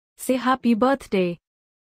Say happy birthday.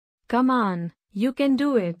 Come on, you can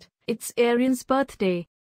do it. It's Ar'yaan's birthday.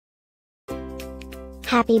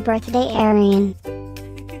 Happy birthday, Ar'yaan.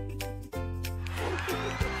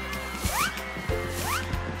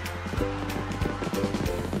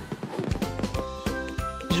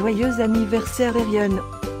 Joyeux anniversaire, Ar'yaan.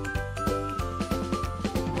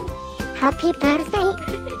 Happy birthday,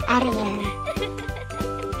 Ar'yaan.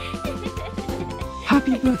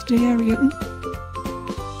 Happy birthday, Ar'yaan.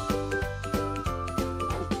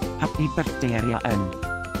 Happy birthday, Ar'yaan.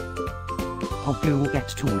 Hope you get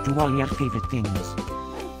to do all your favorite things.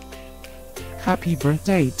 Happy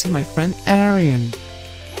birthday to my friend Ar'yaan.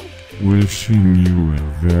 Wishing you a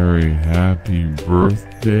very happy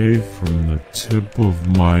birthday from the tip of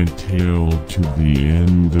my tail to the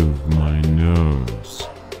end of my nose.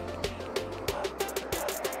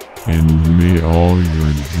 And may all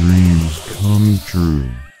your dreams come true.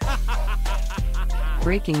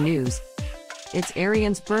 Breaking news. It's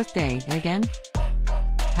Ar'yaan's birthday again?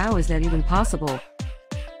 How is that even possible?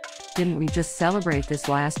 Didn't we just celebrate this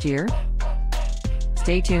last year?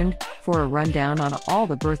 Stay tuned for a rundown on all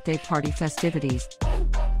the birthday party festivities.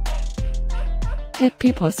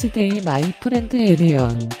 Happy birthday, my friend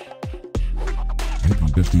Ar'yaan. Happy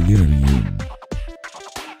birthday, Ar'yaan.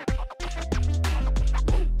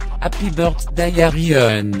 Happy birthday,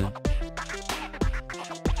 Ar'yaan.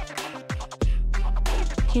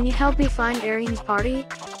 Can you help me find Ar'yaan's party?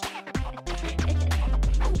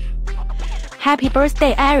 Happy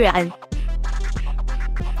birthday, Ar'yaan.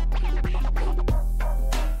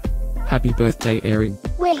 Happy birthday, Ar'yaan.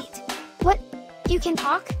 Wait, what? You can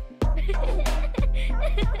talk?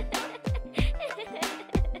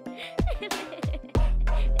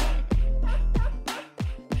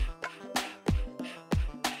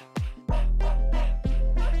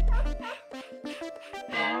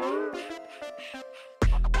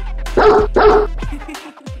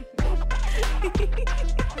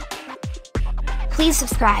 Please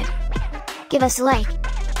subscribe, give us a like,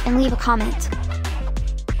 and leave a comment.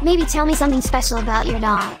 Maybe tell me something special about your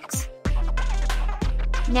dogs.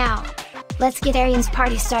 Now, let's get Ar'yaan's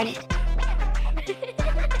party started.